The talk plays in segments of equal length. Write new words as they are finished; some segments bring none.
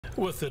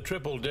With the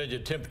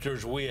triple-digit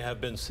temperatures we have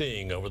been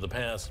seeing over the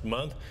past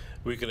month,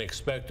 we can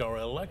expect our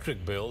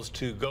electric bills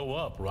to go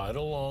up right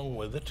along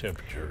with the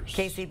temperatures.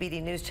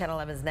 KCBD News Channel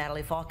 11's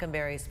Natalie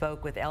Falkenberry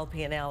spoke with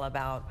LP&L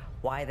about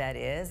why that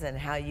is and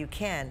how you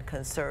can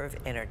conserve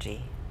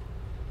energy.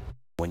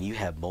 When you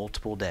have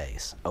multiple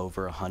days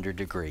over 100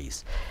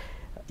 degrees,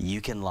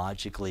 you can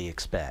logically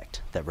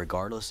expect that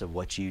regardless of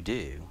what you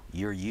do,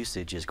 your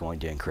usage is going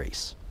to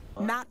increase.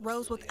 Matt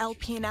Rose with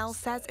LP&L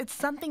says it's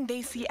something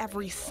they see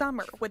every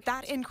summer. With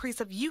that increase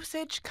of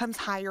usage comes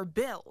higher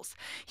bills.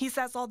 He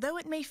says although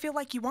it may feel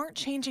like you aren't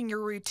changing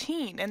your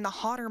routine in the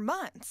hotter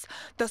months,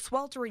 the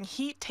sweltering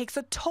heat takes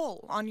a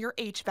toll on your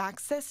HVAC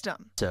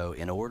system. So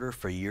in order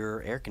for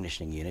your air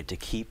conditioning unit to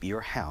keep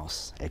your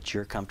house at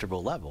your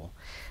comfortable level,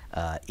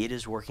 it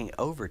is working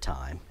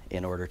overtime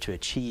in order to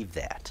achieve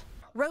that.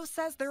 Rose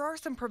says there are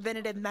some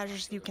preventative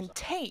measures you can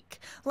take,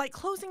 like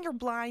closing your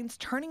blinds,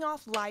 turning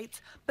off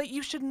lights, but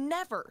you should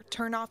never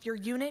turn off your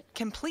unit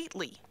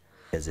completely.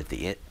 Because if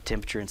the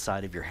temperature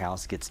inside of your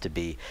house gets to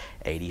be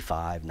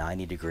 85,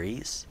 90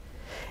 degrees,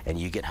 and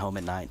you get home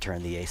at night and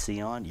turn the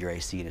AC on, your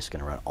AC unit is going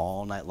to run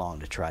all night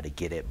long to try to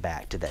get it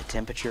back to that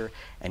temperature,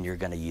 and you're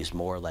going to use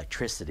more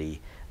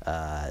electricity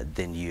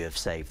than you have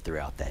saved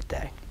throughout that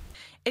day.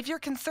 If you're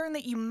concerned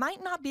that you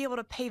might not be able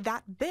to pay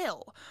that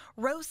bill,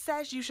 Rose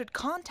says you should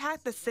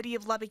contact the City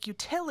of Lubbock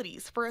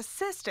Utilities for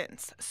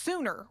assistance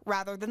sooner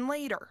rather than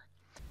later.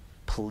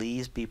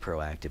 Please be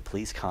proactive.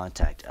 Please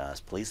contact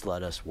us. Please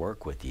let us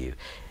work with you.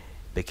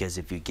 Because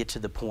if you get to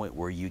the point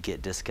where you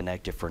get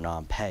disconnected for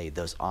non-pay,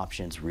 those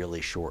options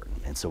really shorten.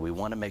 And so we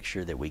want to make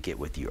sure that we get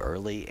with you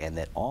early and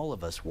that all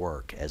of us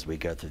work as we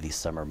go through these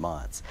summer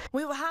months.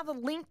 We will have a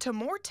link to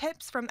more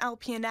tips from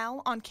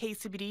LP&L on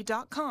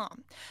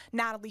KCBD.com.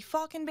 Natalie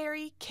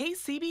Falkenberry,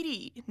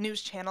 KCBD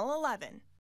News Channel 11.